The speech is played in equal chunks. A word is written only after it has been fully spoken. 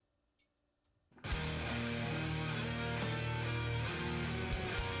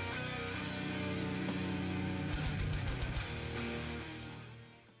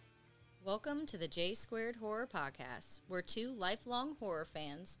Welcome to the J Squared Horror Podcast, where two lifelong horror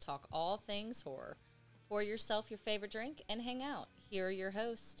fans talk all things horror. Pour yourself your favorite drink and hang out. Here are your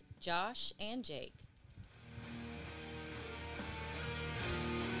hosts, Josh and Jake.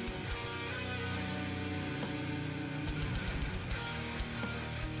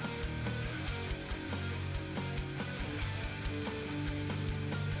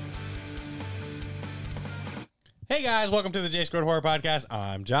 Hey guys, welcome to the J Squared Horror Podcast.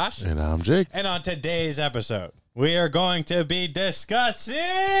 I'm Josh. And I'm Jake. And on today's episode, we are going to be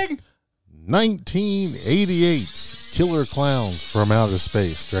discussing 1988's Killer Klowns from Outer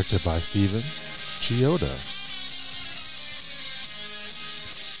Space, directed by Steven Chiodo.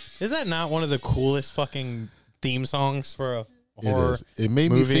 Is that not one of the coolest fucking theme songs for a horror It is. It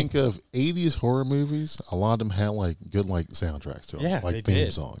made movie? me think of 80s horror movies. A lot of them had good soundtracks to them. Yeah, like they theme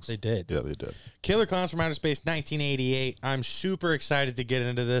did. songs. They did. Yeah, they did. Killer Klowns from Outer Space, 1988. I'm super excited to get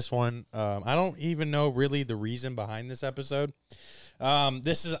into this one. I don't even know really the reason behind this episode.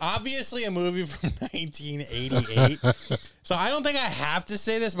 This is obviously a movie from 1988. So I don't think I have to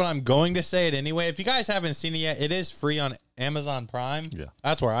say this, but I'm going to say it anyway. If you guys haven't seen it yet, it is free on Amazon Prime. Yeah.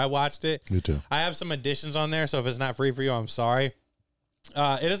 That's where I watched it. Me too. I have some additions on there, so if it's not free for you, I'm sorry.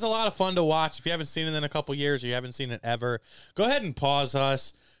 It is a lot of fun to watch. If you haven't seen it in a couple years or you haven't seen it ever, go ahead and pause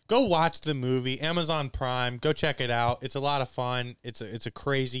us. Go watch the movie, Amazon Prime. Go check it out. It's a lot of fun. It's a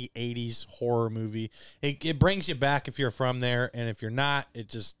crazy 80s horror movie. It brings you back if you're from there, and if you're not, it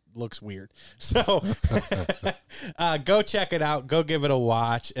just looks weird. So go check it out. Go give it a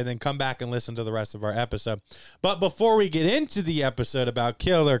watch, and then come back and listen to the rest of our episode. But before we get into the episode about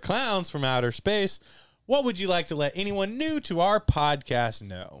Killer Klowns from Outer Space, what would you like to let anyone new to our podcast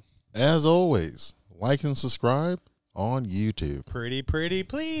know? As always, like and subscribe on YouTube. Pretty,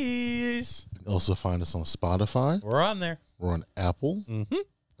 please. Also find us on Spotify. We're on there. We're on Apple,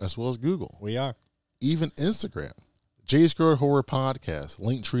 as well as Google. We are. Even Instagram. J Squared Horror Podcast.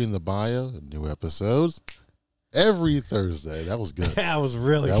 Link tree in the bio. New episodes every Thursday. That was good. That was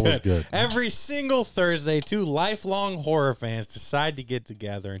really good. That was good. Every single Thursday, two lifelong horror fans decide to get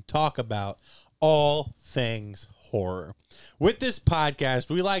together and talk about all things horror. With this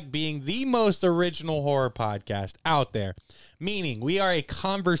podcast, we like being the most original horror podcast out there, meaning we are a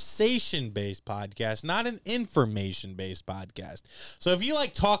conversation-based podcast, not an information-based podcast. So if you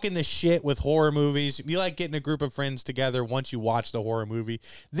like talking the shit with horror movies, if you like getting a group of friends together once you watch the horror movie,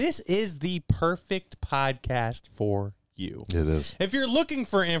 this is the perfect podcast for you. It is. If you're looking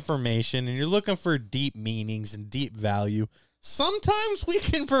for information and you're looking for deep meanings and deep value, sometimes we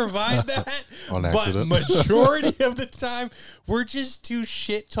can provide that, On but accident. majority of the time, we're just two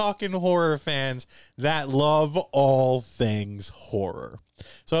shit-talking horror fans that love all things horror.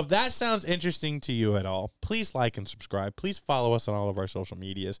 So if that sounds interesting to you at all, please like and subscribe. Please follow us on all of our social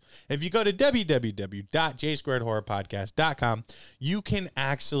medias. If you go to www.jsquaredhorrorpodcast.com, you can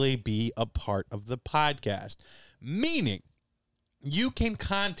actually be a part of the podcast, meaning you can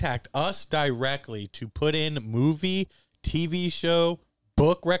contact us directly to put in movie, TV show,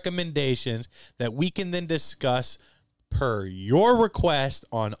 book recommendations that we can then discuss per your request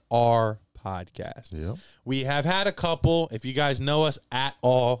on our podcast. Yep. We have had a couple. If you guys know us at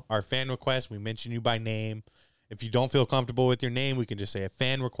all, our fan requests, we mention you by name. If you don't feel comfortable with your name, we can just say a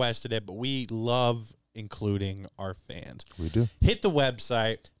fan requested it, but we love including our fans. We do. Hit the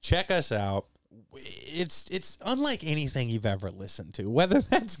website, check us out. It's unlike anything you've ever listened to, whether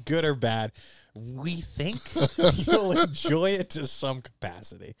that's good or bad. We think you'll enjoy it to some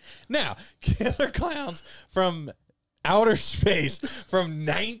capacity. Now, Killer Klowns from Outer Space from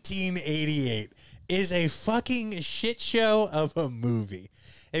 1988 is a fucking shit show of a movie.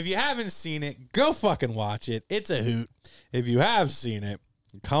 If you haven't seen it, go fucking watch it. It's a hoot. If you have seen it,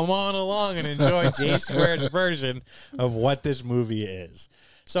 come on along and enjoy J Squared's version of what this movie is.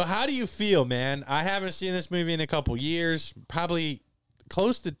 So how do you feel, man? I haven't seen this movie in a couple years, probably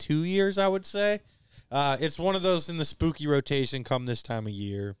close to 2 years, I would say. It's one of those in the spooky rotation come this time of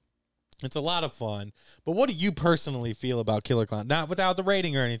year. It's a lot of fun. But what do you personally feel about Killer Klowns? Not without the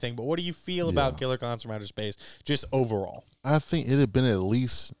rating or anything, but what do you feel about Killer Klowns from Outer Space, just overall? I think it had been at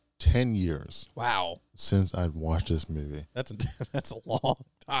least 10 years. Wow. Since I'd watched this movie. That's a long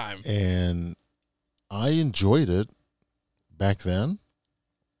time. And I enjoyed it back then.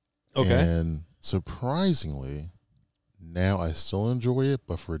 Okay. And surprisingly, now I still enjoy it,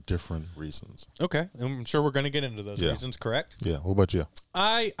 but for different reasons. Okay. I'm sure we're going to get into those reasons, correct? Yeah. What about you?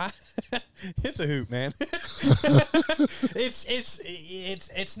 I it's a hoot, man.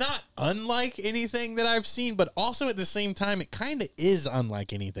 it's not unlike anything that I've seen, but also at the same time, it kind of is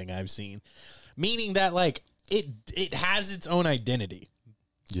unlike anything I've seen. Meaning that like it has its own identity.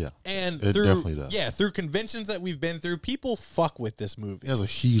 Yeah. And It through, definitely does. Yeah, through conventions that we've been through, people fuck with this movie. It has a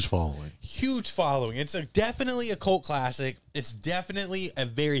huge following. Huge following. It's definitely a cult classic. It's definitely a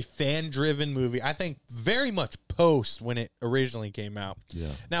very fan-driven movie. I think very much post when it originally came out.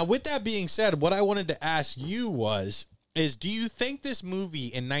 Yeah. Now, with that being said, what I wanted to ask you is do you think this movie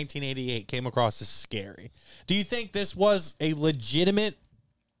in 1988 came across as scary? Do you think this was a legitimate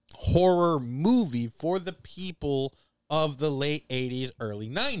horror movie for the people of the late 80s, early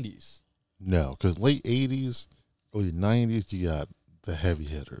 90s? No, because late 80s, early 90s, you got the heavy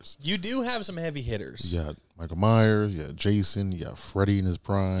hitters. You do have some heavy hitters. You got Michael Myers, you got Jason, you got Freddy in his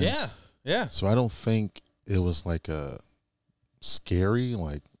prime. Yeah, yeah. So I don't think it was like a scary,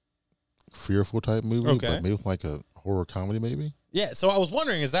 like fearful type movie, Okay. but maybe like a horror comedy maybe. Yeah, so I was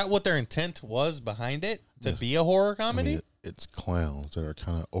wondering, is that what their intent was behind it? To be a horror I comedy? mean, it's clowns that are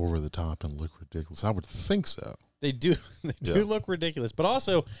kind of over the top and look ridiculous. I would think so. They do Yeah. look ridiculous. But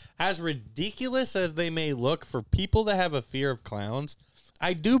also, as ridiculous as they may look for people that have a fear of clowns,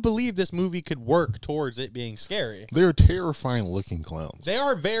 I do believe this movie could work towards it being scary. They're terrifying looking clowns. They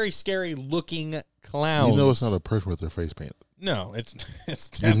are very scary looking clowns. You know it's not a person with their face painted. No, it's You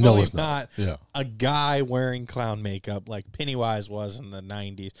definitely know it's not Yeah. a guy wearing clown makeup like Pennywise was in the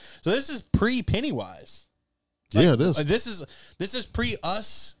 90s. So this is pre-Pennywise. Yeah, it is. This is pre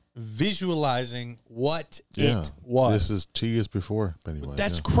us visualizing what Yeah. it was. This is 2 years before Pennywise.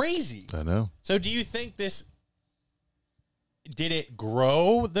 That's yeah. crazy. I know. So do you think this did it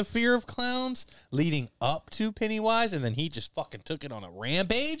grow the fear of clowns leading up to Pennywise and then he just fucking took it on a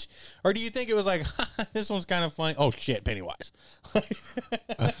rampage? Or do you think it was like, this one's kind of funny. Oh shit, Pennywise.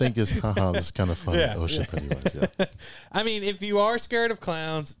 I think it's haha, this is kind of funny. Yeah. Oh shit, Pennywise, yeah. I mean, if you are scared of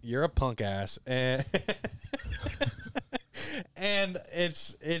clowns, you're a punk ass. And and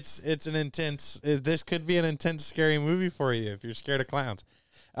it's an intense, this could be an intense, scary movie for you if you're scared of clowns.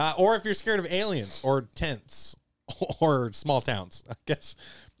 Or if you're scared of aliens or tents or small towns. I guess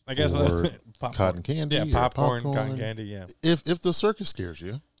Or popcorn. cotton candy. Yeah, or popcorn, cotton candy, yeah. If the circus scares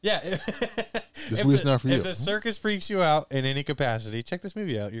you, Yeah. this movie's not for you. If the circus freaks you out in any capacity, check this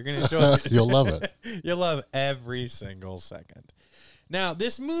movie out. You're going to enjoy it. You'll love it. You'll love every single second. Now,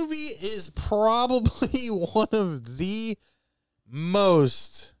 this movie is probably one of the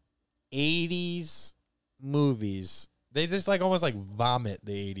most 80s movies. They just like almost like vomit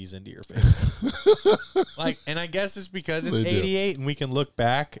the 80s into your face. Like, and I guess it's because it's They do. 88 and we can look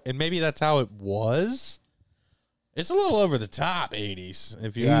back and maybe that's how it was. It's a little over the top 80s,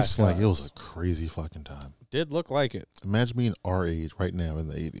 if you ask. Like us. it was a crazy fucking time. Did look like it. Imagine being our age right now in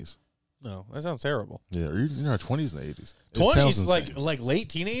the 80s. No, that sounds terrible. Yeah, or you're in our 20s in the 80s. It 20s, sounds insane. like late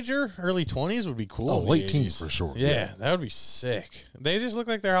teenager, early 20s would be cool. Oh, in the late 80s. teens for sure. Yeah, that would be sick. They just look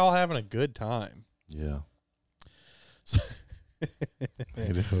like they're all having a good time. Yeah.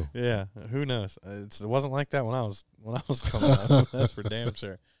 They do. Yeah, who knows? It wasn't like that when I was coming up. That's for damn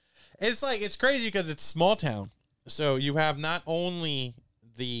sure. It's like it's crazy because it's small town, so you have not only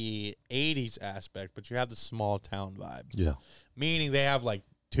the 80s aspect, but you have the small town vibe. Yeah. Meaning they have like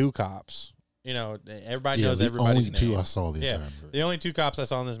two cops. You know, everybody knows the everybody's only two name. I saw the Yeah, entire movie. the only two cops I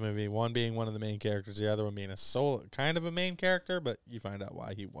saw in this movie, one being one of the main characters, the other one being a kind of a main character, but you find out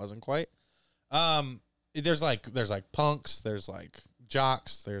why he wasn't quite. There's like punks, there's like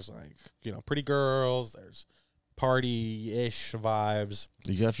jocks, there's like, you know, pretty girls, there's party-ish vibes.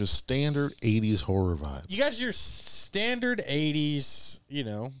 You got your standard 80s horror vibe. You got your standard 80s, you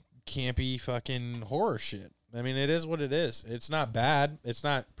know, campy fucking horror shit. I mean, it is what it is. It's not bad. It's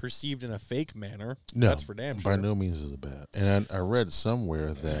not perceived in a fake manner. No, That's for damn sure. by no means is it bad. And I read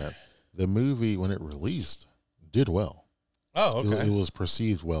somewhere that the movie, when it released, did well. Oh, okay. It was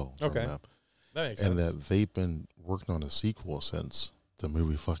perceived well from Okay. them. That makes And sense. that they've been working on a sequel since the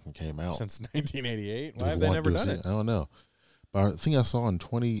movie fucking came out. Since 1988? Why They've have they wanted never to done see it? I don't know. But I think I saw in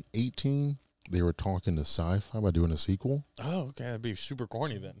 2018, they were talking to Sci-Fi about doing a sequel. Oh, okay. That'd be super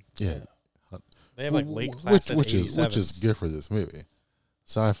corny then. Yeah. They have like late class which is good for this movie.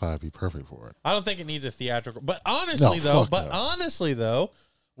 Sci-Fi would be perfect for it. I don't think it needs a theatrical. But honestly, No, though,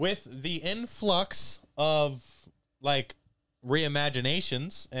 with the influx of like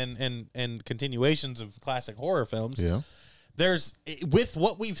reimaginations and continuations of classic horror films, Yeah. there's with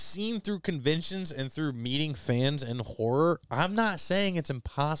what we've seen through conventions and through meeting fans in horror, I'm not saying it's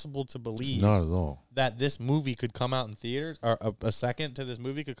impossible to believe Not at all. that this movie could come out in theaters, or a second to this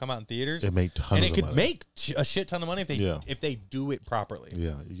movie could come out in theaters. It made tons and it of could money. make a shit ton of money if they do it properly.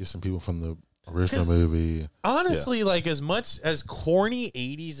 Yeah, you get some people from the original 'Cause movie. Honestly, like as much as corny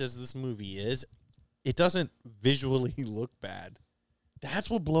 80s as this movie is, it doesn't visually look bad. That's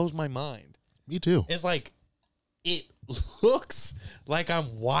what blows my mind. Me too. It's like it looks like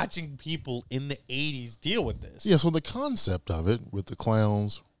I'm watching people in the 80s deal with this. Yeah, so the concept of it with the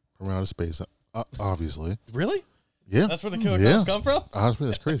clowns from outer space, obviously. Really? Yeah. That's where the Killer Klowns come from? Honestly,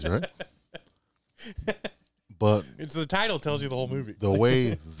 that's crazy, right? But it's the title tells you the whole movie. The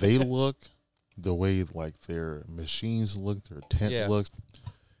way they look, the way like their machines look, their tent looks,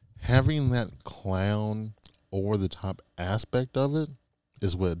 having that clown over the top aspect of it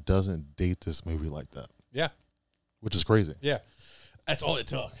is what doesn't date this movie like that. Yeah. Which is crazy. Yeah. That's all it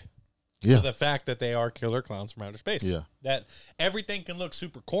took. Yeah. So the fact that they are killer clowns from outer space. Yeah. That everything can look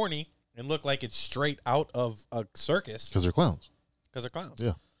super corny and look like it's straight out of a circus. Because they're clowns. Because they're clowns.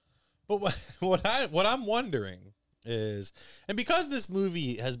 Yeah. But what I'm wondering is, and because this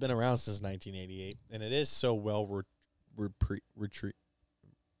movie has been around since 1988, and it is so well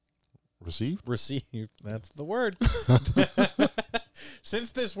Received? That's the word.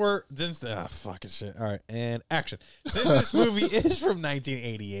 Since fucking shit. All right, and action. Since this movie is from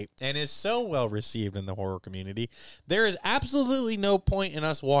 1988 and is so well received in the horror community, there is absolutely no point in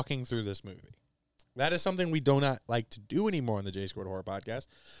us walking through this movie. That is something we do not like to do anymore on the J Squared Horror Podcast.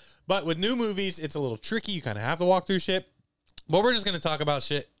 But with new movies, it's a little tricky. You kind of have to walk through shit. But we're just going to talk about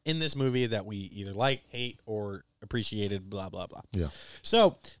shit in this movie that we either like, hate, or appreciated, blah, blah, blah. Yeah.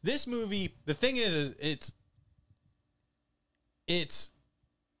 So this movie, the thing is it's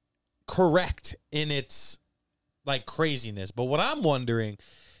correct in its like craziness. But what I'm wondering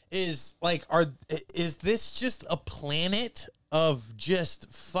is like, is this just a planet of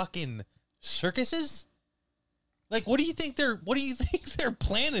just fucking circuses? Like, what do you think their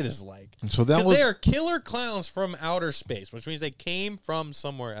planet is like? So that was, they are killer clowns from outer space, which means they came from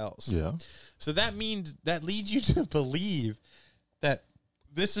somewhere else. Yeah. So that leads you to believe that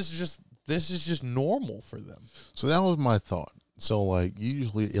this is just normal for them. So that was my thought. So like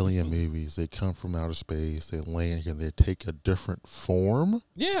usually alien movies, they come from outer space, they land here, they take a different form.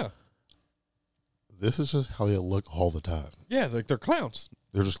 Yeah. This is just how they look all the time. Yeah, like they're clowns.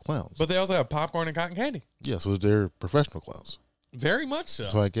 They're just clowns. But they also have popcorn and cotton candy. Yeah, so they're professional clowns. Very much so.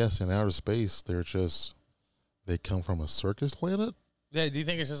 So I guess in outer space, they come from a circus planet? Yeah, do you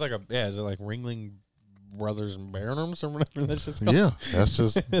think it's just like is it like Ringling Brothers and Barnums or whatever that shit's called? Yeah, that's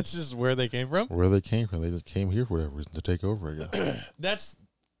just that's just where they came from. Where they came from. They just came here for whatever reason to take over again. That's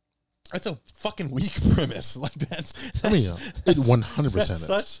a fucking weak premise. Like that's I mean, it 100%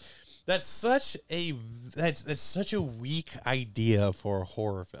 is. That's such a weak idea for a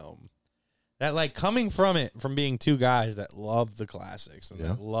horror film. That like coming from being two guys that love the classics and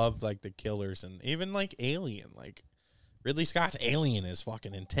that loved like the killers and even like Alien, like Ridley Scott's Alien is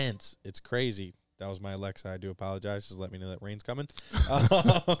fucking intense. It's crazy. That was my Alexa. I do apologize. Just let me know that rain's coming.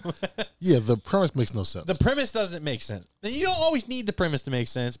 Yeah, the premise makes no sense. The premise doesn't make sense. And you don't always need the premise to make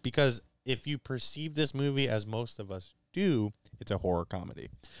sense because if you perceive this movie as most of us do, it's a horror comedy,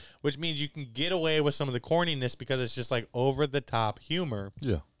 which means you can get away with some of the corniness because it's just like over the top humor.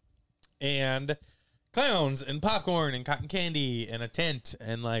 Yeah. And clowns and popcorn and cotton candy and a tent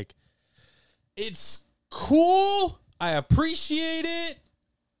and like it's cool. I appreciate it.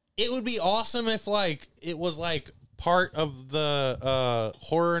 It would be awesome if like it was like part of the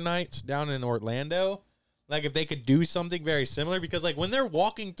horror nights down in Orlando. Like if they could do something very similar because like when they're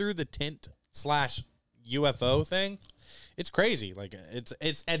walking through the tent / UFO thing, it's crazy. Like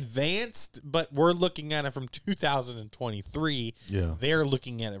it's advanced, but we're looking at it from 2023. Yeah. They're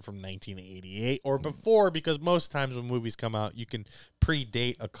looking at it from 1988 or before because most times when movies come out, you can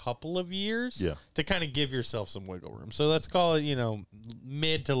predate a couple of years to kind of give yourself some wiggle room. So let's call it,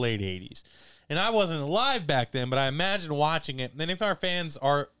 mid to late 80s. And I wasn't alive back then, but I imagine watching it. And if our fans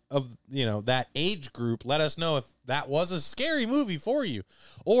are of that age group, let us know if that was a scary movie for you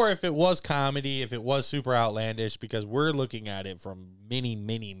or if it was comedy, if it was super outlandish, because we're looking at it from many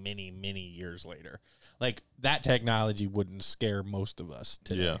years later. Like that technology wouldn't scare most of us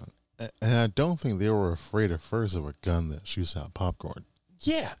today. Yeah. And I don't think they were afraid at first of a gun that shoots out popcorn.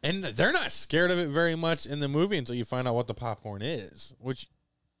 Yeah, and they're not scared of it very much in the movie until you find out what the popcorn is, which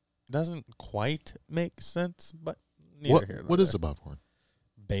doesn't quite make sense, but neither here nor what there. is the popcorn?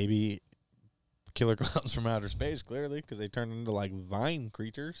 Baby killer clowns from outer space, clearly, because they turn into like vine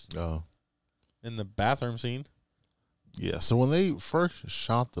creatures. Oh. In the bathroom scene. Yeah, so when they first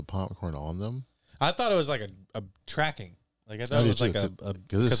shot the popcorn on them, I thought it was like a tracking. Like I thought it was like a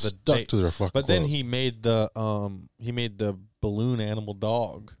because it's stuck to their fucking But clothes. then he made the balloon animal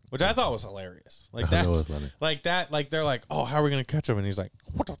dog, which I thought was hilarious. Like that, like that, like they're like, oh, how are we gonna catch him? And he's like,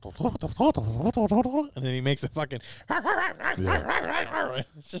 and then he makes a fucking.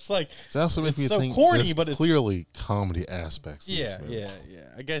 It's just like it's also making me so think corny, but it's clearly comedy aspects. Yeah.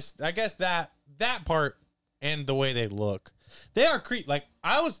 I guess that part and the way they look. They are creep. Like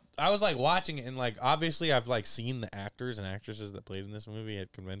I was like watching it, and like obviously I've like seen the actors and actresses that played in this movie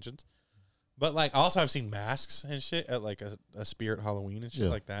at conventions, but like also I've seen masks and shit at like a Spirit Halloween and shit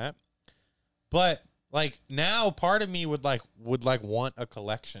like that. But like now, part of me would want a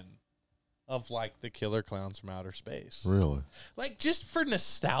collection of like the Killer Klowns from Outer Space. Really? Like just for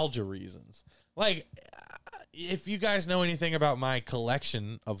nostalgia reasons. Like if you guys know anything about my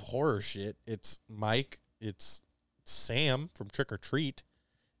collection of horror shit, it's Mike, it's Sam from Trick or Treat,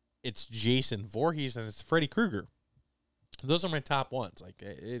 it's Jason Voorhees, and it's Freddy Krueger. Those are my top ones. Like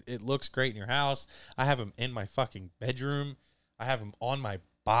it looks great in your house. I have them in my fucking bedroom. I have them on my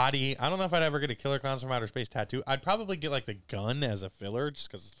body. I don't know if I'd ever get a Killer Klowns from Outer Space tattoo. I'd probably get like the gun as a filler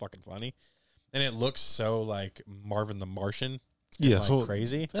just because it's fucking funny, and it looks so like Marvin the Martian. Yeah, like so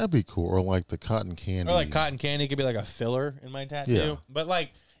crazy. That'd be cool. Or like the cotton candy. Or like cotton candy could be like a filler in my tattoo. Yeah. But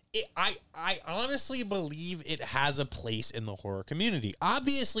like, I honestly believe it has a place in the horror community.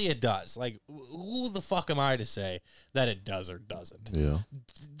 Obviously it does. Like, who the fuck am I to say that it does or doesn't? Yeah.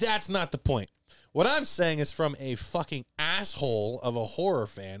 That's not the point. What I'm saying is, from a fucking asshole of a horror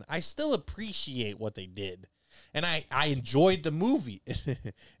fan, I still appreciate what they did. And I enjoyed the movie.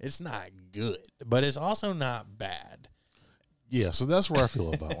 It's not good, but it's also not bad. Yeah, so that's where I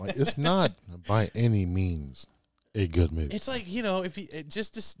feel about it. Like, it's not by any means a good movie. It's like, you know, if you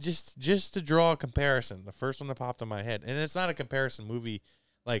just to draw a comparison, the first one that popped in my head, and it's not a comparison movie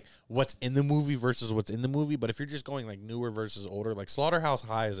like what's in the movie versus what's in the movie, but if you're just going like newer versus older, like Slaughterhouse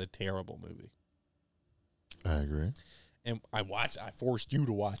High is a terrible movie. I agree. And I forced you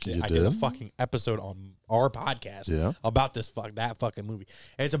to watch it. You I did? did a fucking episode on our podcast about that fucking movie.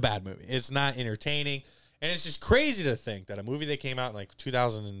 And it's a bad movie. It's not entertaining. And it's just crazy to think that a movie that came out in like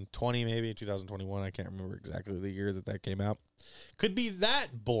 2020, maybe 2021, I can't remember exactly the year that came out, could be that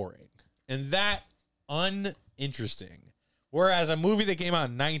boring and that uninteresting. Whereas a movie that came out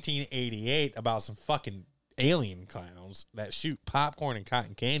in 1988 about some fucking alien clowns that shoot popcorn and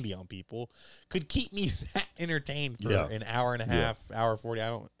cotton candy on people could keep me that entertained for an hour and a half, hour 40. I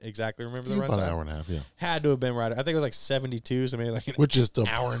don't exactly remember the runtime. About an hour and a half, yeah. Had to have been right. I think it was like 72, so maybe like an which is the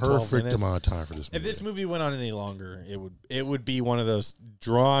hour and 12 perfect minutes. amount of time for this movie. If this movie went on any longer, it would be one of those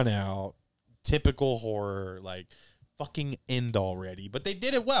drawn out, typical horror, like fucking end already. But they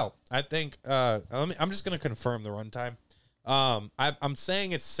did it well. I think. I'm just gonna confirm the runtime. I'm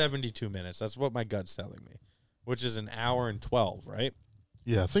saying it's 72 minutes. That's what my gut's telling me, which is an hour and 12, right?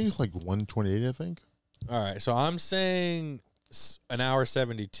 Yeah, I think it's like 128, I think. All right, so I'm saying an hour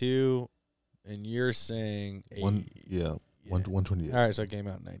 72, and you're saying 128. All right, so it came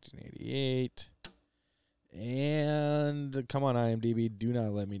out in 1988. And come on, IMDb,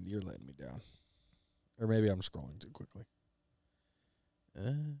 you're letting me down. Or maybe I'm scrolling too quickly.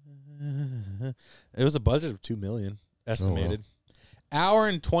 It was a budget of $2 million estimated. Oh, wow. Hour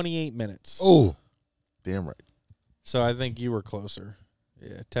and 28 minutes. Oh, damn right. So I think you were closer.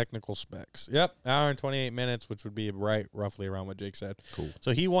 Yeah, technical specs. Yep, hour and 28 minutes, which would be roughly around what Jake said. Cool.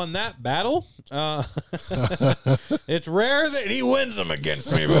 So he won that battle. It's rare that he wins them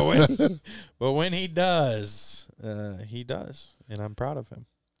against me, but when he does, and I'm proud of him.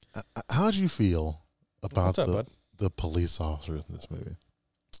 How'd you feel about the police officers in this movie?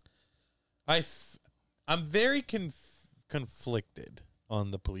 I'm very conflicted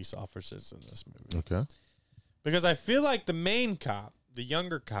on the police officers in this movie. Okay. Because I feel like the main cop, the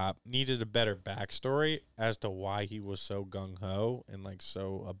younger cop, needed a better backstory as to why he was so gung-ho and like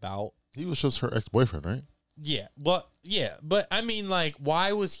so about. He was just her ex-boyfriend, right? Yeah. Well, yeah. But I mean, like,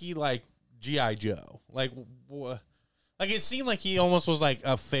 why was he like G.I. Joe? Like it seemed like he almost was like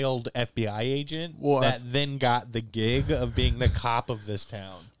a failed FBI agent then got the gig of being the cop of this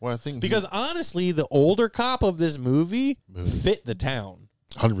town. Well, I think because honestly, the older cop of this movie fit the town.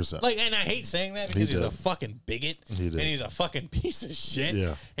 100%. Like, and I hate saying that because he's a fucking bigot and he's a fucking piece of shit.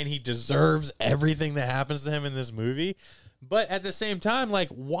 Yeah. And he deserves everything that happens to him in this movie. But at the same time, like,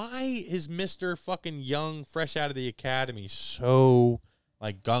 why is Mr. fucking Young, fresh out of the academy, so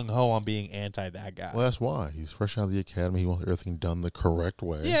like gung-ho on being anti that guy? Well, that's why. He's fresh out of the academy. He wants everything done the correct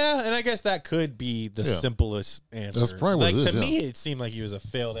way. Yeah, and I guess that could be the simplest answer. That's probably what it is, to me, it seemed like he was a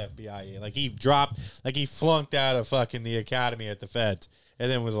failed FBI agent. Like, he flunked out of fucking the academy at the Feds. And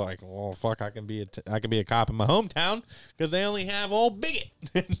then was like, well, fuck, I can be a cop in my hometown because they only have old bigot.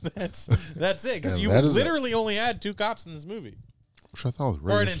 that's it. Because you literally only had 2 cops in this movie. Which I thought was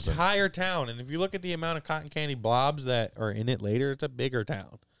really for an interesting. entire town. And if you look at the amount of cotton candy blobs that are in it later, it's a bigger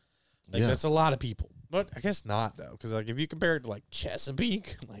town. Like, that's a lot of people. But I guess not, though. Because like, if you compare it to like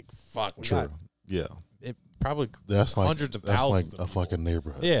Chesapeake, like, fuck. True. Yeah. It probably that's like, hundreds of thousands. That's like a fucking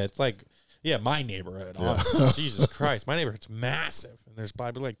neighborhood. Yeah, it's like Yeah, my neighborhood. Yeah. Jesus Christ. My neighborhood's massive. And there's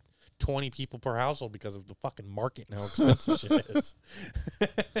probably like 20 people per household because of the fucking market and how expensive shit is.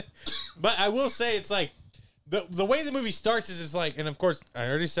 But I will say it's like the way the movie starts is it's like, and of course I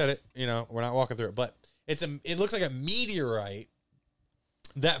already said it, you know, we're not walking through it, but it looks like a meteorite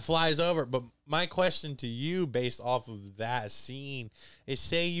that flies over. But my question to you based off of that scene is,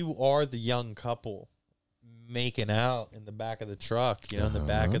 say you are the young couple making out in the back of the truck, you know, in the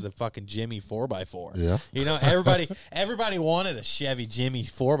back of the fucking Jimmy 4x4. Yeah. You know, everybody wanted a Chevy Jimmy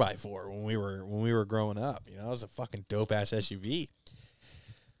 4x4 when we were growing up. You know, it was a fucking dope ass SUV.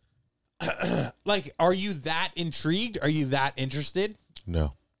 Like, are you that intrigued? Are you that interested?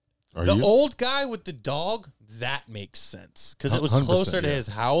 No. Are the you? old guy with the dog, that makes sense because it was closer to his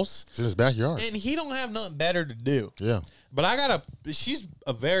house. It's in his backyard. And he don't have nothing better to do. Yeah. But she's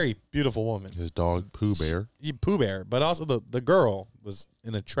a very beautiful woman. His dog, Pooh Bear. Pooh Bear. But also the girl was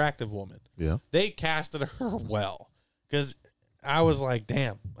an attractive woman. Yeah. They casted her well. Because I was like,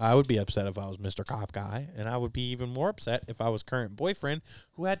 damn, I would be upset if I was Mr. Cop Guy. And I would be even more upset if I was current boyfriend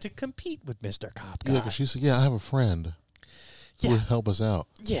who had to compete with Mr. Cop Guy. Yeah, because she said, I have a friend who would help us out.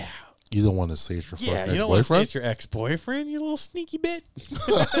 Yeah. You don't want to say it's your you don't want to say it's your ex-boyfriend, you little sneaky bit.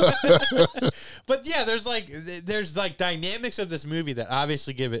 But yeah, there's like dynamics of this movie that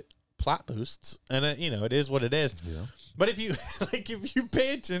obviously give it plot boosts, and you know, it is what it is. Yeah. But if you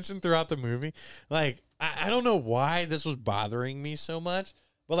pay attention throughout the movie, like I don't know why this was bothering me so much,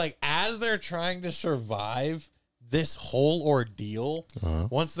 but like as they're trying to survive this whole ordeal,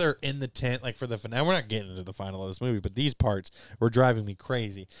 once they're in the tent, like for the finale, we're not getting into the final of this movie, but these parts were driving me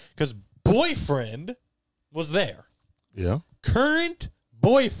crazy because boyfriend was there. Yeah. Current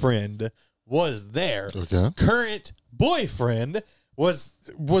boyfriend was there. Okay. Current boyfriend was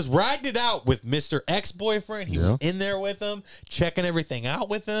riding it out with Mr. Ex-boyfriend. He was in there with him, checking everything out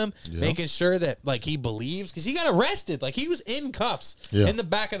with him, making sure that like he believes, because he got arrested. Like he was in cuffs in the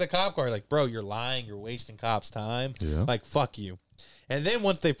back of the cop car. Like, bro, you're lying. You're wasting cops' time. Yeah. Like, fuck you. And then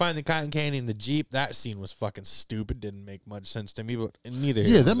once they find the cotton candy in the Jeep, that scene was fucking stupid. Didn't make much sense to me, but neither.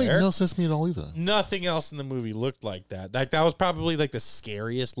 Yeah, that made no sense to me at all either. Nothing else in the movie looked like that. Like that was probably like the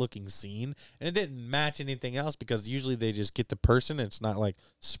scariest looking scene, and it didn't match anything else because usually they just get the person. And it's not like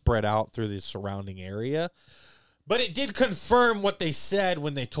spread out through the surrounding area. But it did confirm what they said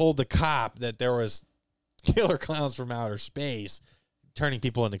when they told the cop that there was killer clowns from outer space turning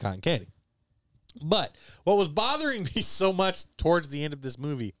people into cotton candy. But what was bothering me so much towards the end of this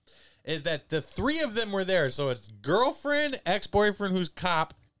movie is that the three of them were there. So it's girlfriend, ex-boyfriend who's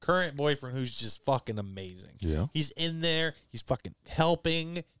cop, current boyfriend who's just fucking amazing. Yeah. He's in there. He's fucking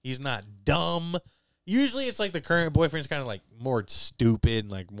helping. He's not dumb. Usually it's like the current boyfriend's kind of like more stupid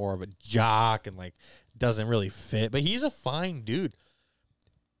and like more of a jock and like doesn't really fit. But he's a fine dude.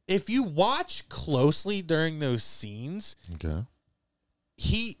 If you watch closely during those scenes... Okay.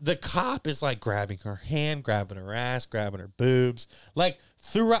 The cop is like grabbing her hand, grabbing her ass, grabbing her boobs. Like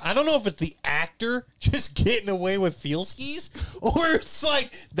throughout, I don't know if it's the actor just getting away with feelskis or it's like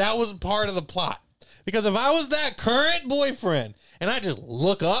that was part of the plot. Because if I was that current boyfriend and I just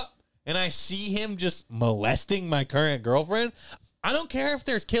look up and I see him just molesting my current girlfriend, I don't care if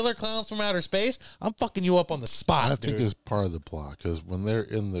there's killer clowns from outer space. I'm fucking you up on the spot. I think it's part of the plot because when they're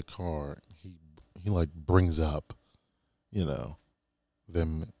in the car, he like brings up, you know,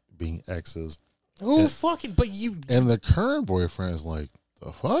 them being exes. Oh, fucking, but you... And the current boyfriend is like,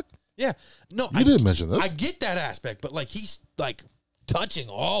 the fuck? Yeah. No, you didn't mention this. I get that aspect, but like he's like touching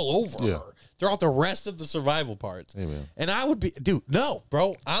all over her throughout the rest of the survival parts. Hey, man. And I would be... Dude, no,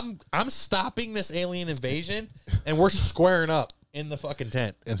 bro. I'm stopping this alien invasion, and we're squaring up in the fucking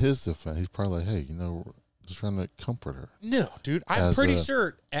tent. In his defense, he's probably like, hey, you know, just trying to comfort her. No, dude. I'm pretty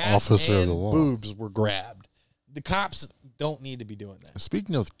sure ass officer and of the law. boobs were grabbed. The cops don't need to be doing that.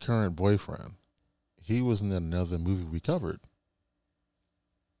 Speaking of current boyfriend, he was in another movie we covered.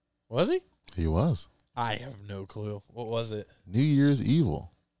 Was he? He was. I have no clue. What was it? New Year's Evil.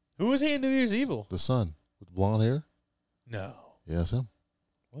 Who was he in New Year's Evil? The son with blonde hair. No. Yeah, that's him.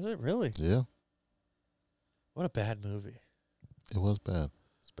 Was it really? Yeah. What a bad movie. It was bad.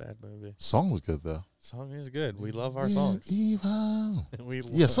 It's a bad movie. Song was good though. Song is good. We love our songs. Evil.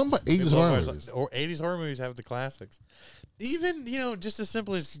 Yeah, some 80s horror movies. Or 80s horror movies have the classics. Even, you know, just as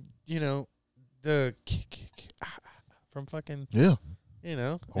simple as, you know, the from fucking, yeah, you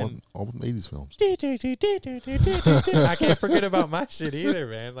know, all the 80s films. I can't forget about my shit either,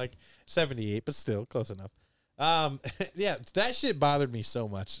 man. Like 78, but still close enough. Yeah, that shit bothered me so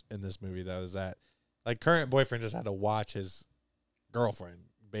much in this movie. That was that, like, current boyfriend just had to watch his girlfriend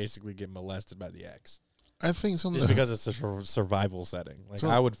basically get molested by the ex. I think something just because it's a survival setting. Like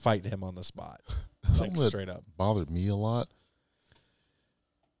I would fight him on the spot, like straight up. Bothered me a lot.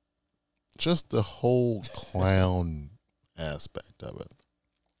 Just the whole clown aspect of it.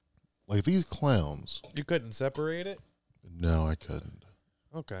 Like these clowns. You couldn't separate it? No, I couldn't.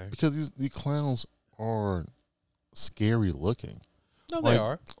 Okay. Because these clowns are scary looking. No, they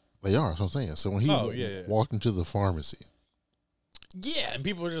are. They are, that's what I'm saying. So when he walked into the pharmacy. Yeah, and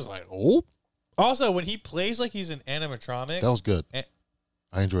people were just like, oh. Also, when he plays like he's an animatronic. That was good.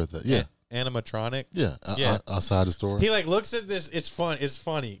 I enjoyed that. Yeah. Animatronic. Yeah. Outside the store. He like looks at this. It's fun. It's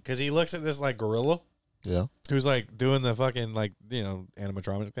funny because he looks at this like gorilla. Yeah. Who's like doing the fucking like,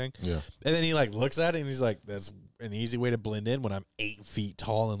 animatronic thing. Yeah. And then he like looks at it and he's like, that's an easy way to blend in when I'm 8 feet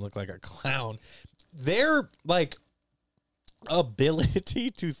tall and look like a clown. Their like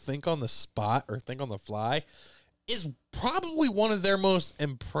ability to think on the spot or think on the fly is probably one of their most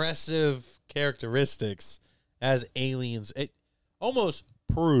impressive characteristics as aliens. It almost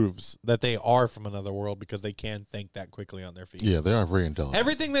proves that they are from another world because they can think that quickly on their feet. Yeah, they are very intelligent.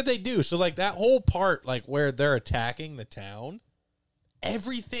 Everything that they do. So like that whole part, like where they're attacking the town,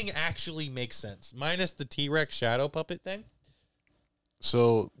 everything actually makes sense. Minus the T-Rex shadow puppet thing.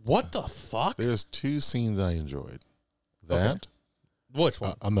 So what the fuck? There's 2 scenes I enjoyed. That. Okay. Which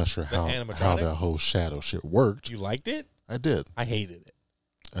one? I'm not sure how that whole shadow shit worked. You liked it? I did. I hated it.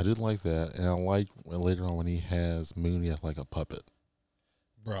 I did like that, and I liked later on when he has Mooney as like a puppet.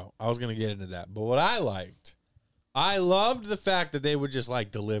 Bro, I was going to get into that. But what I loved the fact that they would just, like,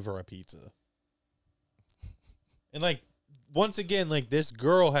 deliver a pizza. And, like, once again, like, this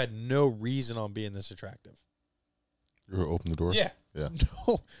girl had no reason on being this attractive. You open the door? Yeah. Yeah.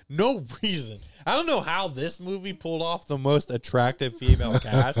 No reason. I don't know how this movie pulled off the most attractive female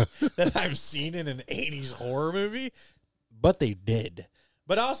cast that I've seen in an 80s horror movie, but they did.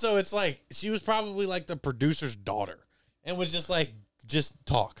 But also, it's like, she was probably, like, the producer's daughter and was just like, just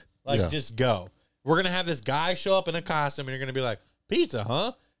talk. Like, just go. We're going to have this guy show up in a costume, and you're going to be like, pizza,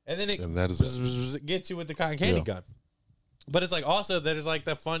 huh? And then it gets you with the cotton candy gun. But it's like, also, there's like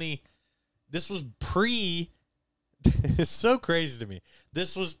the funny, this was it's so crazy to me.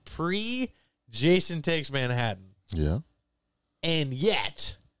 This was Jason Takes Manhattan. Yeah. And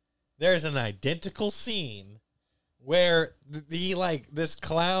yet, there's an identical scene where this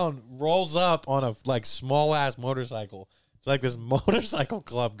clown rolls up on a, like, small-ass motorcycle. It's like this motorcycle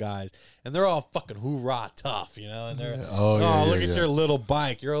club guys, and they're all fucking hoorah tough, and they're look at your little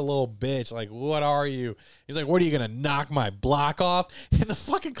bike, you're a little bitch, like, what are you? He's like, what are you gonna knock my block off? And the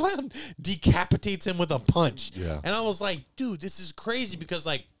fucking clown decapitates him with a punch. And I was like, dude, this is crazy because,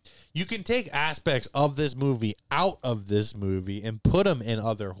 like, you can take aspects of this movie out of this movie and put them in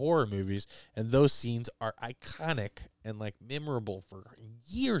other horror movies, and those scenes are iconic and, like, memorable for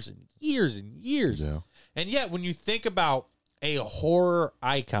years and years and years. And yet, when you think about a horror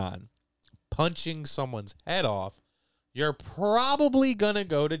icon punching someone's head off, you're probably going to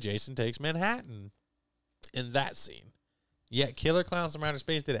go to Jason Takes Manhattan in that scene. Yet, Killer Klowns from Outer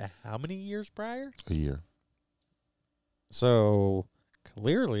Space did it how many years prior? A year. So,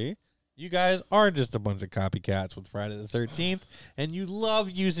 clearly, you guys are just a bunch of copycats with Friday the 13th, and you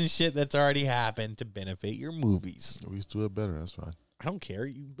love using shit that's already happened to benefit your movies. We used to do it better. That's fine. I don't care.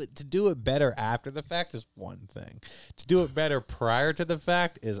 But to do it better after the fact is one thing. To do it better prior to the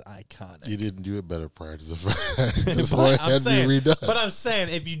fact is iconic. You didn't do it better prior to the fact. That's why it had to be redone. But I'm saying,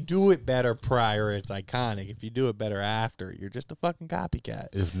 if you do it better prior, it's iconic. If you do it better after, you're just a fucking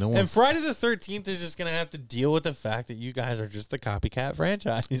copycat. And Friday the 13th is just going to have to deal with the fact that you guys are just the copycat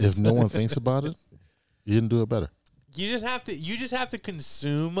franchise. If no one thinks about it, you didn't do it better. You just have to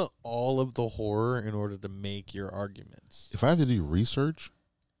consume all of the horror in order to make your arguments. If I had to do research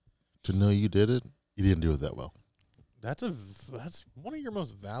to know you did it, you didn't do it that well. That's one of your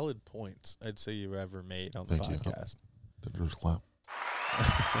most valid points I'd say you've ever made on the podcast. Thank you. Clap.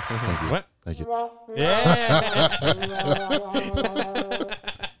 Thank you. What? Thank you. Yeah.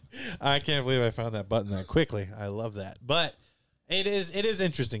 I can't believe I found that button that quickly. I love that. But it is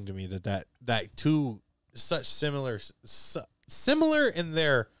interesting to me that two such similar in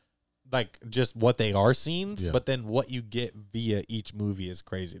their, like, just what they are scenes, but then what you get via each movie is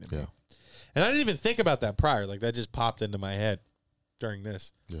crazy to me. And I didn't even think about that prior. Like, that just popped into my head during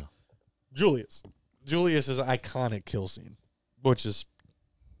this. Julius is an iconic kill scene, which is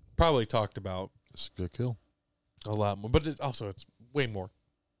probably talked about. It's a good kill. A lot more, but it's way more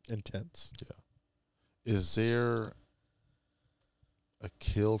intense. Is there a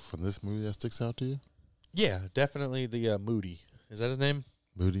kill from this movie that sticks out to you? Yeah, definitely the Moody. Is that his name?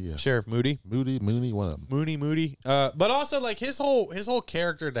 Moody, yeah. Sheriff Moody. Mooney, one of them. Moody. But also, like, his whole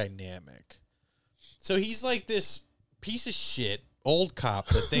character dynamic So he's like this piece of shit old cop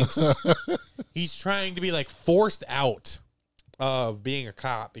that thinks he's trying to be like forced out of being a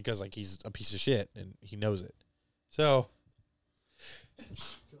cop because like he's a piece of shit and he knows it. So,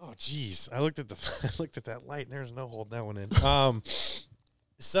 oh geez, I looked at that light and there's no holding that one in.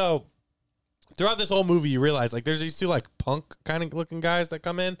 So throughout this whole movie, you realize like there's these two like punk kind of looking guys that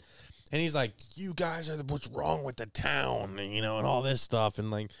come in, and he's like, "You guys are what's wrong with the town," and all this stuff, and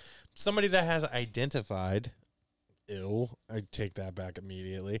like somebody that has identified. I take that back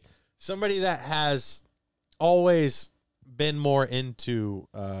immediately. Somebody that has always been more into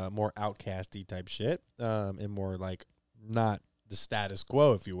more outcasty type shit, and more like not the status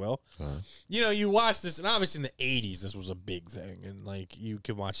quo, if you will. You watch this, and obviously in the 80s this was a big thing, and like you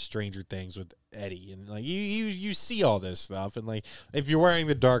can watch Stranger Things with Eddie, and like you see all this stuff, and like if you're wearing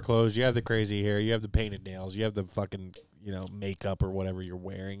the dark clothes, you have the crazy hair, you have the painted nails, you have the fucking makeup or whatever you're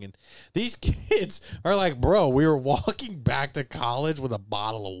wearing. And these kids are like, bro, we were walking back to college with a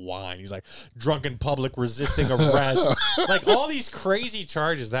bottle of wine. He's like, drunk in public, resisting arrest. Like all these crazy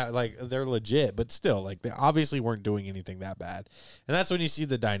charges that like they're legit, but still like they obviously weren't doing anything that bad. And that's when you see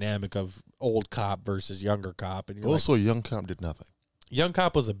the dynamic of old cop versus younger cop. And you're also, young cop did nothing. Young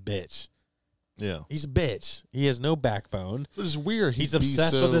cop was a bitch. Yeah. He's a bitch. He has no backbone. But it's weird. He's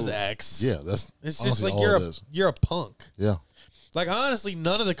obsessed with his ex. Yeah, it's just like you're a punk. Yeah. Like honestly,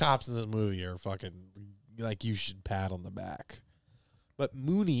 none of the cops in this movie are fucking like you should pat on the back. But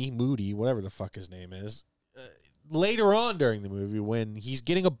Moody, whatever the fuck his name is, later on during the movie when he's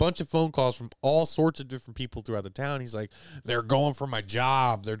getting a bunch of phone calls from all sorts of different people throughout the town, he's like, they're going for my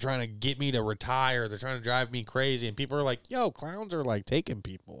job. They're trying to get me to retire. They're trying to drive me crazy. And people are like, yo, clowns are like taking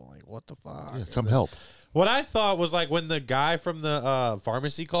people. Like, what the fuck? Yeah, come help. What I thought was like when the guy from the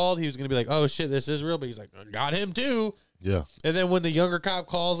pharmacy called, he was going to be like, oh shit, this is real. But he's like, I got him too. Yeah. And then when the younger cop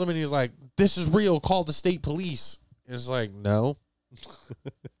calls him and he's like, this is real, call the state police. It's like, no.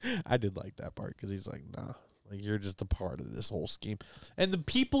 I did like that part because he's like, nah. Like, you're just a part of this whole scheme. And the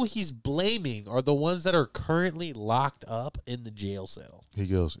people he's blaming are the ones that are currently locked up in the jail cell. He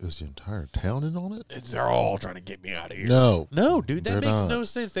goes, is the entire town in on it? They're all trying to get me out of here. No, dude, that makes no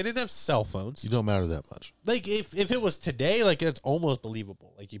sense. They didn't have cell phones. You don't matter that much. Like, if it was today, like, it's almost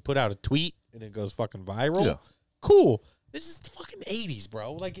believable. Like, you put out a tweet and it goes fucking viral. Yeah. Cool. This is the fucking 80s,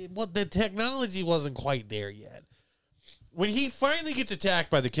 bro. Like, the technology wasn't quite there yet. When he finally gets attacked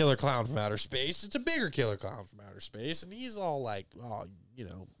by the killer clown from outer space, it's a bigger killer clown from outer space, and he's all like, oh,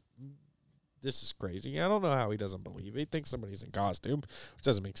 this is crazy. I don't know how he doesn't believe it. He thinks somebody's in costume, which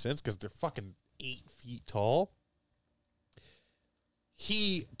doesn't make sense because they're fucking 8 feet tall.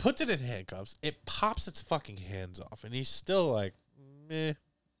 He puts it in handcuffs. It pops its fucking hands off, and he's still like, meh,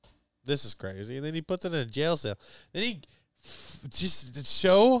 this is crazy. And then he puts it in a jail cell. Then he... Just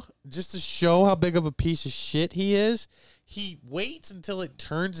to show how big of a piece of shit he is, he waits until it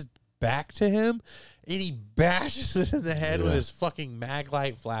turns back to him and he bashes it in the head with his fucking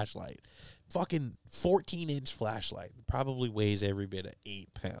Maglite flashlight. Fucking 14-inch flashlight. Probably weighs every bit of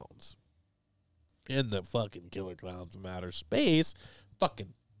 8 pounds. And the fucking killer clown from outer space,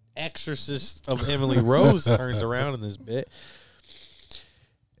 fucking exorcist of Emily Rose turns around in this bit.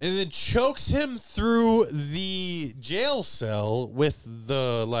 And then chokes him through the jail cell with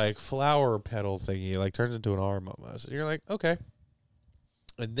the, like, flower petal thingy. Like, turns into an arm almost. And you're like, okay.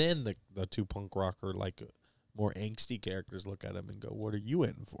 And then the two punk rocker, like, more angsty characters look at him and go, what are you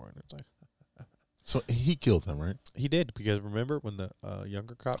in for? And it's like... So he killed him, right? He did, because remember when the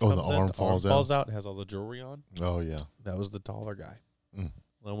younger cop comes the arm in? Falls out, has all the jewelry on? Oh, yeah. That was the taller guy.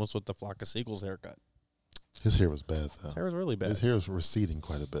 Almost with the flock of seagulls haircut. His hair was bad, though. His hair was really bad. His hair was receding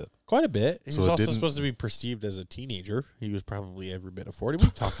quite a bit. Quite a bit. He was also supposed to be perceived as a teenager. He was probably every bit of 40.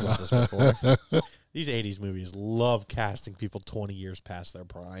 We've talked about this before. These 80s movies love casting people 20 years past their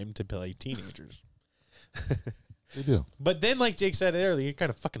prime to play teenagers. They do. But then, like Jake said earlier, you kind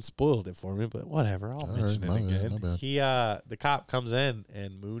of fucking spoiled it for me, but whatever. I'll mention it again. My bad. He, the cop comes in,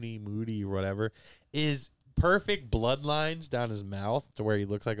 and Moody or whatever, is... perfect bloodlines down his mouth to where he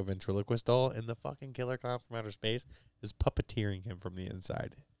looks like a ventriloquist doll, and the fucking killer clown from outer space is puppeteering him from the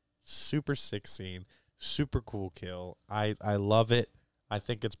inside. Super sick scene. Super cool kill. I love it. I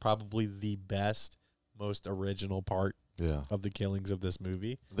think it's probably the best, most original part of the killings of this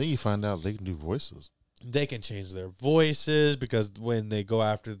movie. Then you find out they can do voices. They can change their voices because when they go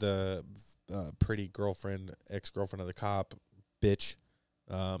after the pretty girlfriend, ex-girlfriend of the cop, bitch,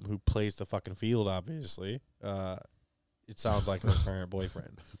 who plays the fucking field, obviously. It sounds like her current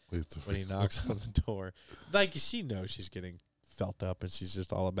boyfriend when he knocks on the door. Like, she knows she's getting felt up, and she's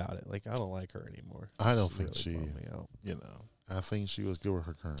just all about it. Like, I don't like her anymore. I don't think she, I think she was good with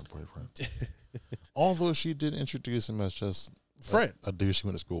her current boyfriend. Although she did introduce him as just friend, a dude she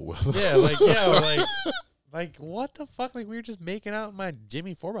went to school with. Like what the fuck? Like we were just making out in my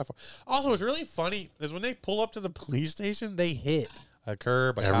Jimmy 4x4. Also, what's really funny is when they pull up to the police station, they hit a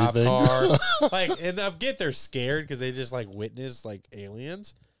curb, a cop car, and I get they're scared because they just like witness like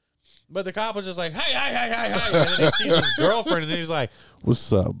aliens. But the cop was just like, hey, and then he sees his girlfriend, and he's like,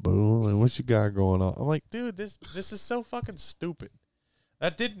 what's up, boo? Like, what you got going on? I'm like, dude, this is so fucking stupid.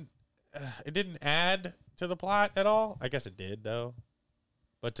 That didn't add to the plot at all. I guess it did though,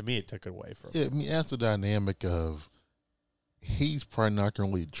 but to me, it took it away from. Yeah, I mean, that's the dynamic of he's probably not going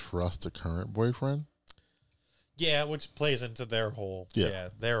to really trust the current boyfriend. Yeah, which plays into their whole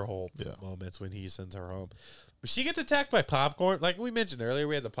moments when he sends her home. But she gets attacked by popcorn. Like we mentioned earlier,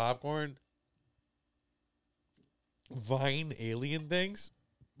 we had the popcorn vine alien things.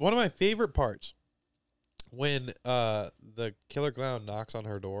 One of my favorite parts when the killer clown knocks on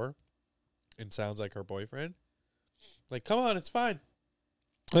her door and sounds like her boyfriend. Like, come on, it's fine.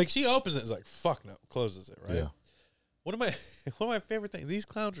 Like she opens it, it's like, fuck no, closes it, right? Yeah. One of my favorite things. These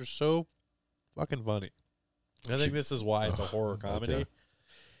clowns are so fucking funny. I think this is why it's a horror comedy. Okay.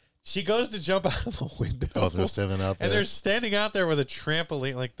 She goes to jump out of a window. Oh, they're standing out there. And they're standing out there with a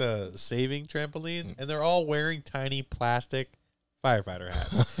trampoline, like the saving trampolines, and they're all wearing tiny plastic firefighter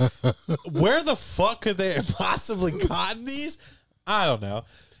hats. Where the fuck could they have possibly gotten these? I don't know.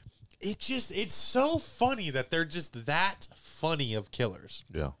 It's so funny that they're just that funny of killers.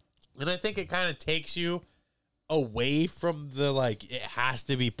 Yeah. And I think it kind of takes you away from the, like, it has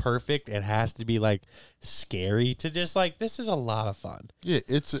to be perfect. It has to be, like, scary to just, like, this is a lot of fun. Yeah,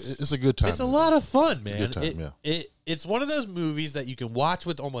 it's a good time. It's a lot of fun, man. It's a good time, It's one of those movies that you can watch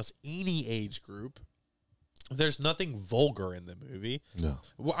with almost any age group. There's nothing vulgar in the movie. No.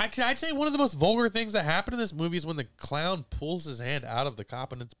 Well, I'd say one of the most vulgar things that happen in this movie is when the clown pulls his hand out of the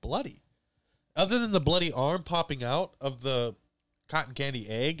cop and it's bloody. Other than the bloody arm popping out of the cotton candy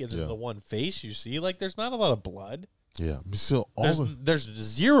egg and then the one face you see, like, there's not a lot of blood. Yeah. So there's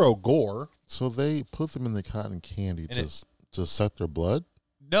zero gore. So they put them in the cotton candy to suck their blood?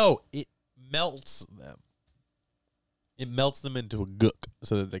 No, it melts them. It melts them into a gook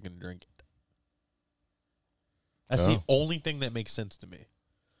so that they can drink it. That's the only thing that makes sense to me.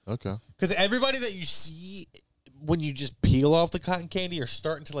 Okay. Because everybody that you see when you just peel off the cotton candy are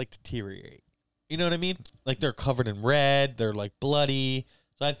starting to, like, deteriorate. You know what I mean? Like, they're covered in red. They're, like, bloody.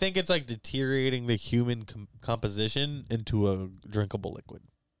 So I think it's, like, deteriorating the human composition into a drinkable liquid.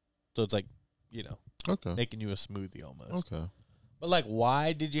 So it's, like, you know, making you a smoothie almost. Okay. But, like,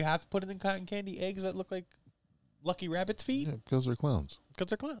 why did you have to put it in cotton candy eggs that look like Lucky Rabbit's feet? Yeah, because they're clowns. Because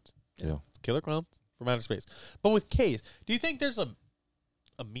they're clowns. Yeah. Killer Klowns from outer space. But with K's, do you think there's a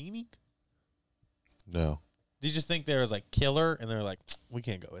meaning? No. Do you just think there was like killer and they're like, we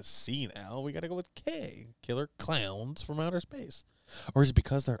can't go with C now. We got to go with K. Killer Klowns from outer space. Or is it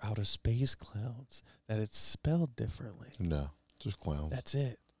because they're outer space clowns that it's spelled differently? No. Just clowns. That's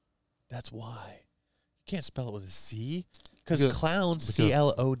it. That's why. You can't spell it with a C. Because clowns,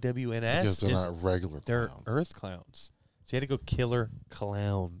 C-L-O-W-N-S. Because they're not regular clowns. They're Earth clowns. So you had to go Killer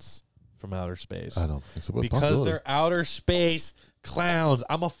Klowns from outer space. I don't think so. Because they're outer space clowns.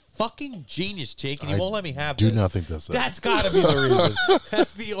 I'm a fucking genius, Jake, and you won't let me have this. Do not think that's it. That's got to be the reason.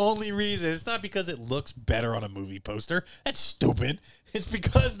 That's the only reason. It's not because it looks better on a movie poster. That's stupid. It's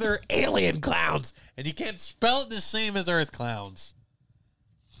because they're alien clowns, and you can't spell it the same as Earth clowns.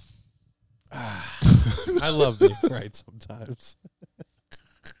 I love being right sometimes.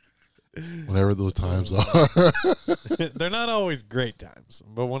 Whatever those times are. They're not always great times,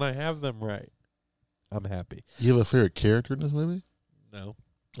 but when I have them right, I'm happy. You have a favorite character in this movie? No.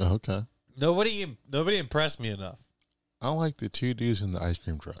 Oh, okay. Nobody impressed me enough. I like the two dudes in the ice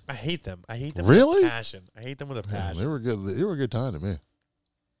cream truck. I hate them. Really? With a passion. I hate them with a passion. They were good. They were a good time to me.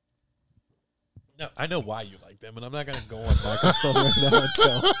 No, I know why you like them, and I'm not going to go on microphone right now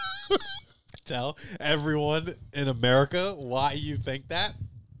and tell everyone in America why you think that.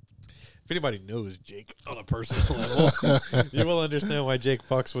 If anybody knows Jake on a personal level, you will understand why Jake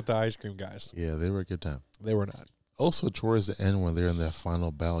fucks with the ice cream guys. Yeah, they were a good time. They were not. Also, towards the end when they're in that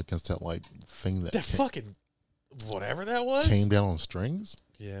final battle against that like thing that fucking whatever that was came down on strings.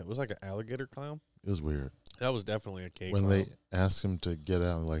 Yeah, it was like an alligator clown. It was weird. That was definitely a cake. When they asked him to get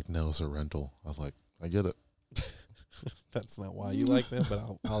out, like, no, it's a rental. I was like, I get it. That's not why you like them, but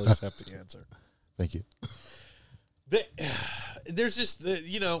I'll accept the answer. Thank you. There's just,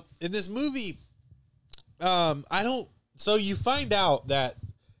 in this movie, so you find out that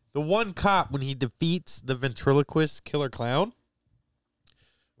the one cop, when he defeats the ventriloquist killer clown,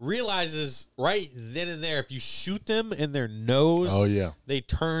 realizes right then and there, if you shoot them in their nose,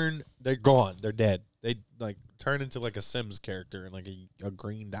 they're gone. They're dead. They like turn into like a Sims character and like a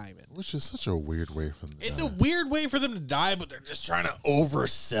green diamond. Which is such a weird way for them to die. It's a weird way for them to die, but they're just trying to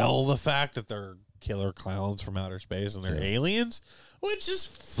oversell the fact that they're killer clowns from outer space and they're aliens, which is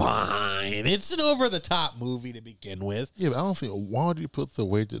fine. It's an over-the-top movie to begin with. Yeah, but I don't think, why would you put the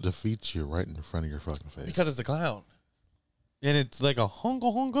way to defeat you right in front of your fucking face? Because it's a clown. And it's like a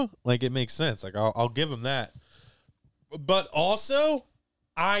honka. Like, it makes sense. Like, I'll give him that. But also,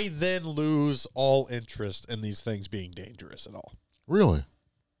 I then lose all interest in these things being dangerous at all. Really?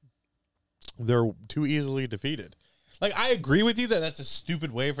 They're too easily defeated. Like, I agree with you that that's a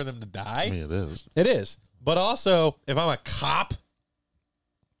stupid way for them to die. I mean, it is. It is. But also, if I'm a cop,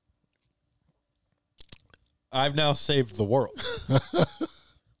 I've now saved the world.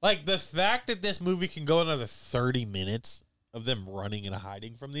 Like, the fact that this movie can go another 30 minutes of them running and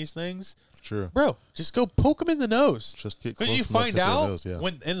hiding from these things. Sure. Bro, just go poke them in the nose. Just get close because you enough find to their out nose,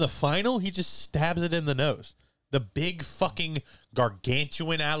 when in the final, he just stabs it in the nose. The big fucking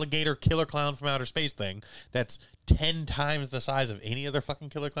gargantuan alligator killer clown from outer space thing that's 10 times the size of any other fucking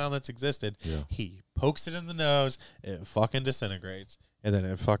killer clown that's existed. Yeah. He pokes it in the nose, it fucking disintegrates, and then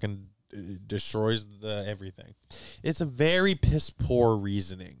it fucking destroys the everything. It's a very piss poor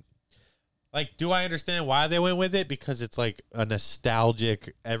reasoning. Like, do I understand why they went with it? Because it's like a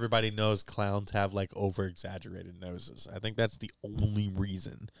nostalgic, everybody knows clowns have like over exaggerated noses. I think that's the only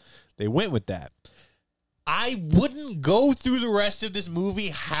reason they went with that. I wouldn't go through the rest of this movie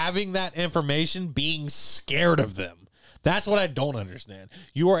having that information, being scared of them. That's what I don't understand.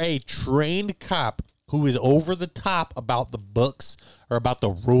 You are a trained cop who is over the top about the books or about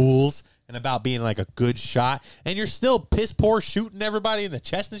the rules and about being like a good shot, and you're still piss poor shooting everybody in the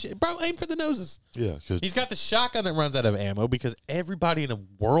chest and shit. Bro, aim for the noses. Yeah. He's got the shotgun that runs out of ammo because everybody in the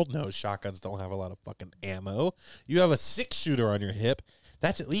world knows shotguns don't have a lot of fucking ammo. You have a 6-shooter on your hip.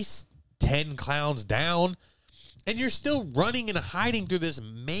 That's at least 10 clowns down, and you're still running and hiding through this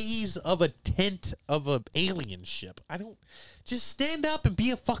maze of a tent of an alien ship. Just stand up and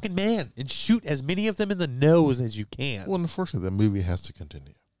be a fucking man and shoot as many of them in the nose as you can. Well, unfortunately, the movie has to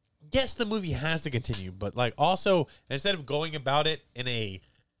continue. Yes, the movie has to continue, but like also, instead of going about it in a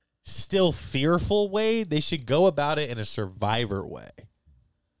still fearful way, they should go about it in a survivor way.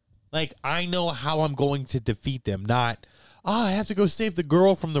 Like, I know how I'm going to defeat them, not, I have to go save the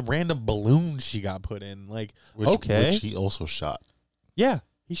girl from the random balloon she got put in. Like, Which he also shot. Yeah,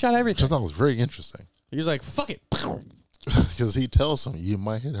 he shot everything. Which I thought was very interesting. He was like, fuck it. Because he tells him, you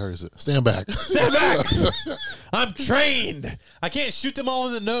might hit her. He said, stand back. Stand back. I'm trained. I can't shoot them all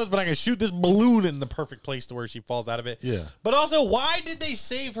in the nose, but I can shoot this balloon in the perfect place to where she falls out of it. Yeah. But also, why did they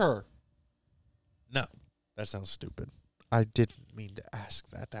save her? No, that sounds stupid. I didn't mean to ask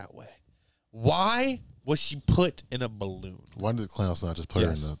that way. Why was she put in a balloon? Why did the clowns not just put her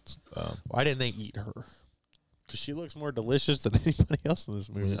in the... Why didn't they eat her? Because she looks more delicious than anybody else in this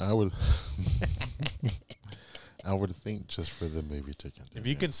movie. I would... I would think just for the movie to continue. If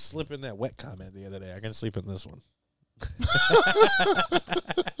you can slip in that wet comment the other day, I can sleep in this one.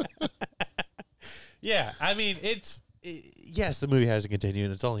 Yeah, I mean, yes, the movie has to continue,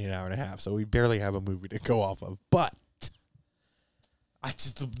 and it's only an hour and a half, so we barely have a movie to go off of. But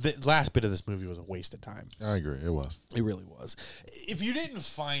the last bit of this movie was a waste of time. I agree. It was. It really was. If you didn't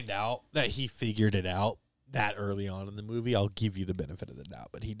find out that he figured it out that early on in the movie, I'll give you the benefit of the doubt.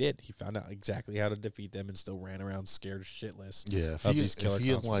 But he did. He found out exactly how to defeat them and still ran around scared shitless. Yeah, if he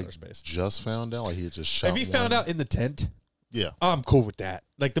had like just found out, like he had just shot. If he found out in the tent, yeah, I'm cool with that.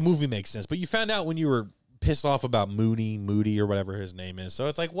 Like, the movie makes sense. But you found out when you were pissed off about Moody or whatever his name is. So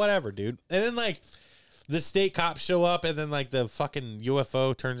it's like, whatever, dude. And then like the state cops show up, and then like the fucking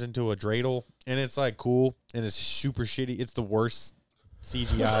UFO turns into a dreidel, and it's like cool, and it's super shitty. It's the worst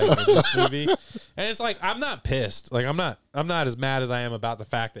CGI in this movie, and it's like, I'm not pissed. Like, I'm not as mad as I am about the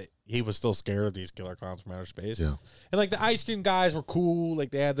fact that he was still scared of these killer clowns from outer space. Yeah, and like the ice cream guys were cool.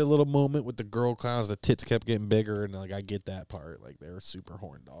 Like, they had their little moment with the girl clowns. The tits kept getting bigger, and like I get that part. Like, they were super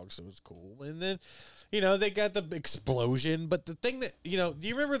horn dogs, so it was cool. And then, they got the explosion. But the thing that do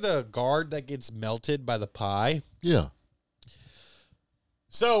you remember the guard that gets melted by the pie? Yeah.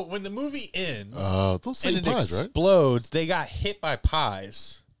 So when the movie ends those same and it pies, explodes, they got hit by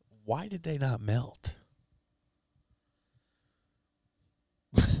pies. Why did they not melt?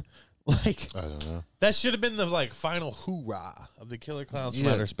 Like, I don't know. That should have been the like final hoorah of the Killer Klowns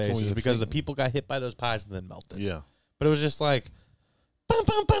from Outer Space, is because the people got hit by those pies and then melted. Yeah, but it was just like, like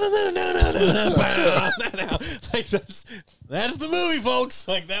that's the movie, folks.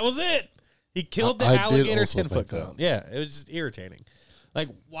 Like, that was it. He killed the alligator 10-foot clown. Yeah, it was just irritating. Like,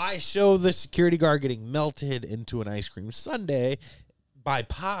 why show the security guard getting melted into an ice cream sundae by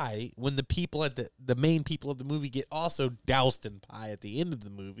pie when the people at the main people of the movie get also doused in pie at the end of the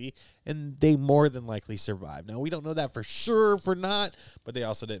movie, and they more than likely survive. Now, we don't know that for sure for not, but they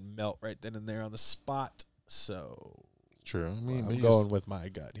also didn't melt right then and there on the spot. So, true. I mean, I'm going with my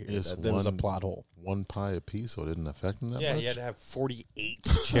gut here. That was a plot hole. One pie a piece, so it didn't affect them that much? Yeah, you had to have 48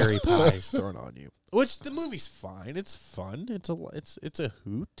 cherry pies thrown on you. Which the movie's fine. It's fun. It's a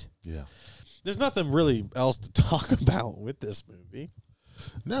hoot. Yeah. There's nothing really else to talk about with this movie.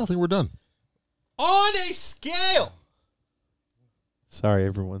 Now I think we're done. On a scale. Sorry,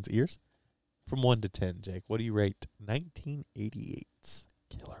 everyone's ears. From 1 to 10, Jake, what do you rate 1988's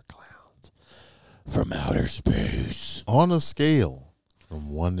Killer Klowns from Outer Space? On a scale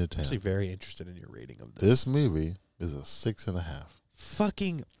from 1 to 10. I'm actually very interested in your rating of this. This movie is a 6.5.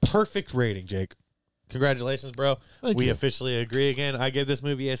 Fucking perfect rating, Jake. Congratulations, bro. We officially agree again. I give this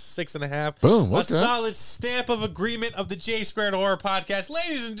movie a 6.5. Boom. Okay. A solid stamp of agreement of the J Squared Horror Podcast.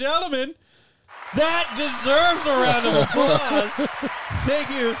 Ladies and gentlemen, that deserves a round of applause.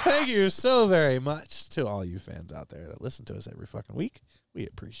 Thank you so very much to all you fans out there that listen to us every fucking week. We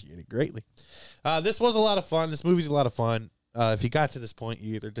appreciate it greatly. This was a lot of fun. This movie's a lot of fun. If you got to this point,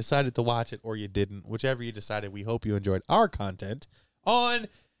 you either decided to watch it or you didn't. Whichever you decided, we hope you enjoyed our content on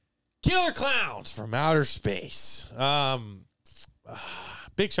Killer Klowns from Outer Space.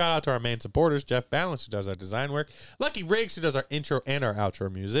 Big shout out to our main supporters, Jeff Balance, who does our design work, Lucky Riggs, who does our intro and our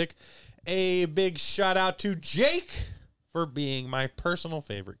outro music. A big shout out to Jake for being my personal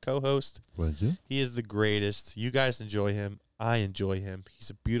favorite co-host. Would you? He is the greatest. You guys enjoy him. I enjoy him. He's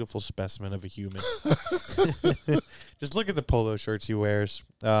a beautiful specimen of a human. Just look at the polo shirts he wears.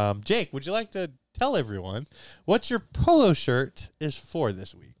 Jake, would you like to tell everyone what your polo shirt is for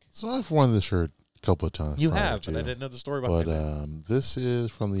this week? So I've worn this shirt a couple of times. You have, but I didn't know the story behind it. But this is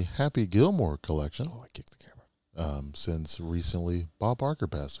from the Happy Gilmore collection. Oh, I kicked the camera. Since recently Bob Barker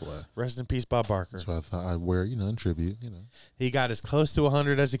passed away. Rest in peace, Bob Barker. So I thought I'd wear, in tribute, He got as close to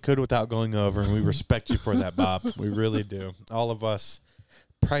 100 as he could without going over, and we respect you for that, Bob. We really do. All of us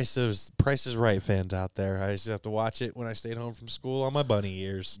Price is Right fans out there. I used to have to watch it when I stayed home from school on my bunny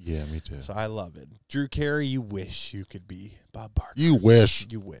ears. Yeah, me too. So I love it. Drew Carey, you wish you could be Bob Barker. You wish.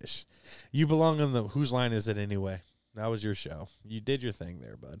 You wish. You belong on the Whose Line Is It Anyway? That was your show. You did your thing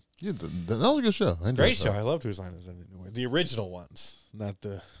there, bud. Yeah, that was a good show. Great show. I loved Whose Line Is It Anyway? The original ones, not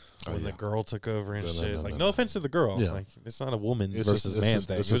the when the girl took over and shit. No offense to the girl. Yeah. Like, it's not a woman versus man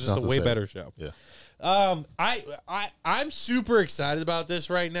thing. It was just a way better show. Yeah. I'm super excited about this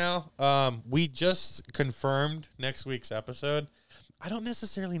right now. We just confirmed next week's episode. I don't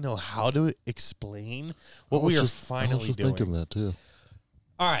necessarily know how to explain what we are finally doing. I was just thinking that too.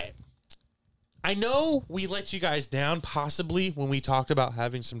 All right. I know we let you guys down possibly when we talked about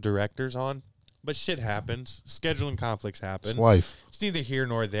having some directors on, but shit happens. Scheduling conflicts happen. It's life. It's neither here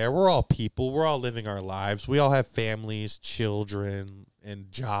nor there. We're all people. We're all living our lives. We all have families, children,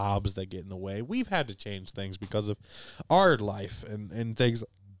 and jobs that get in the way. We've had to change things because of our life and things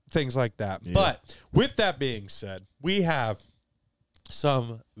like that. Yeah. But with that being said, we have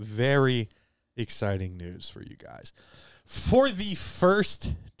some very exciting news for you guys. For the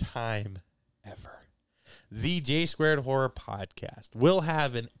first time ever, the J Squared Horror Podcast will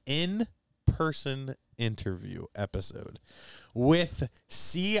have an in-person interview episode with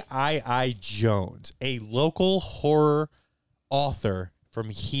C.I.I. Jones, a local horror author from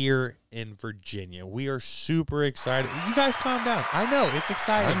here in Virginia. We are super excited. You guys calm down. I know, it's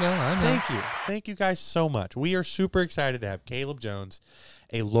exciting. I know. Thank you. Thank you guys so much. We are super excited to have Caleb Jones,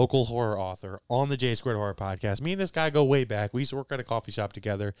 a local horror author, on the J Squared Horror Podcast. Me and this guy go way back. We used to work at a coffee shop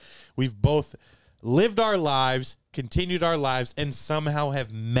together. We've both lived our lives, continued our lives, and somehow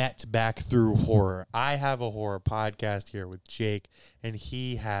have met back through horror. I have a horror podcast here with Jake, and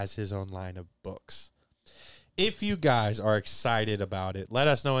he has his own line of books. If you guys are excited about it, let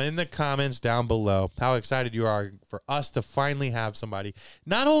us know in the comments down below how excited you are for us to finally have somebody,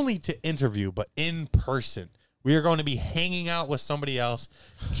 not only to interview, but in person. We are going to be hanging out with somebody else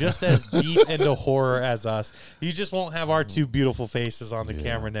just as deep into horror as us. You just won't have our two beautiful faces on the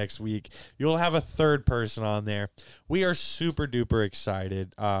camera next week. You'll have a third person on there. We are super duper excited.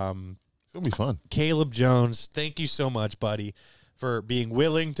 It's going to be fun. Caleb Jones, thank you so much, buddy, for being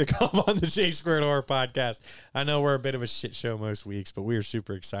willing to come on the J Squared Horror Podcast. I know we're a bit of a shit show most weeks, but we are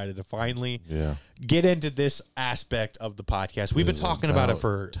super excited to finally get into this aspect of the podcast. We've been talking about it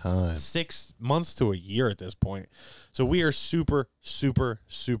for 6 months to a year at this point. So we are super, super,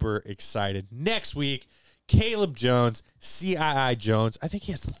 super excited. Next week, Caleb Jones, CII Jones. I think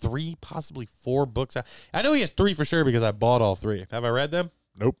he has 3, possibly 4 books out. I know he has 3 for sure because I bought all 3. Have I read them?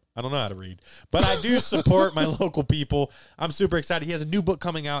 Nope. I don't know how to read. But I do support my local people. I'm super excited. He has a new book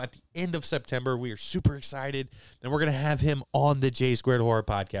coming out at the end of September. We are super excited. And we're going to have him on the J Squared Horror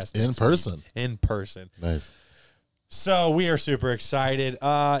Podcast. In person. In person. Nice. So we are super excited.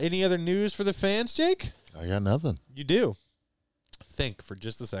 Any other news for the fans, Jake? I got nothing. You do. Think for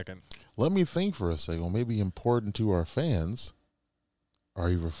just a second. Let me think for a second. Well, maybe important to our fans. Are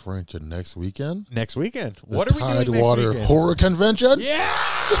you referring to next weekend? Next weekend. The What are we doing next Tidewater weekend? Horror Convention?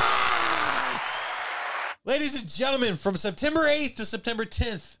 Yeah! Ladies and gentlemen, from September 8th to September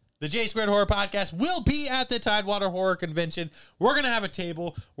 10th, the J Squared Horror Podcast will be at the Tidewater Horror Convention. We're going to have a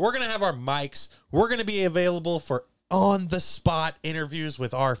table. We're going to have our mics. We're going to be available for on-the-spot interviews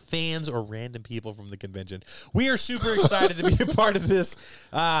with our fans or random people from the convention. We are super excited to be a part of this.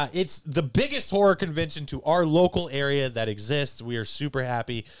 It's the biggest horror convention to our local area that exists. We are super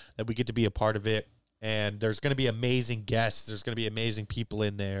happy that we get to be a part of it. And there's going to be amazing guests. There's going to be amazing people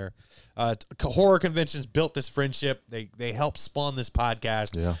in there. Horror conventions built this friendship. They help spawn this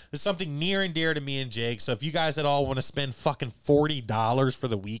podcast. Yeah. It's something near and dear to me and Jake. So if you guys at all want to spend fucking $40 for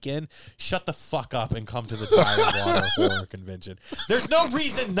the weekend, shut the fuck up and come to the Tidewater Horror Convention. There's no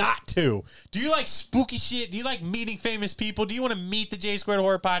reason not to. Do you like spooky shit? Do you like meeting famous people? Do you want to meet the J Squared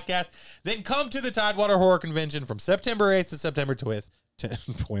Horror Podcast? Then come to the Tidewater Horror Convention from September 8th to September 12th.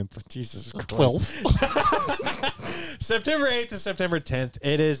 12th, Jesus Christ. 12th. September 8th to September 10th.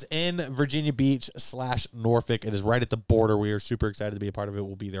 It is in Virginia Beach / Norfolk. It is right at the border. We are super excited to be a part of it.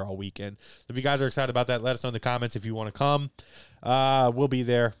 We'll be there all weekend. So if you guys are excited about that, let us know in the comments if you want to come. We'll be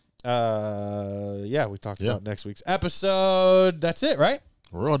there. Yeah, we talked about next week's episode. That's it, right?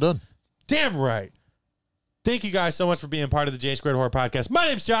 We're all done. Damn right. Thank you guys so much for being part of the J Squared Horror Podcast. My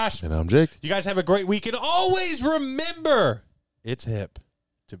name's Josh. And I'm Jake. You guys have a great weekend. Always remember, it's hip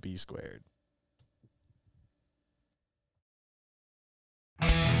to be squared.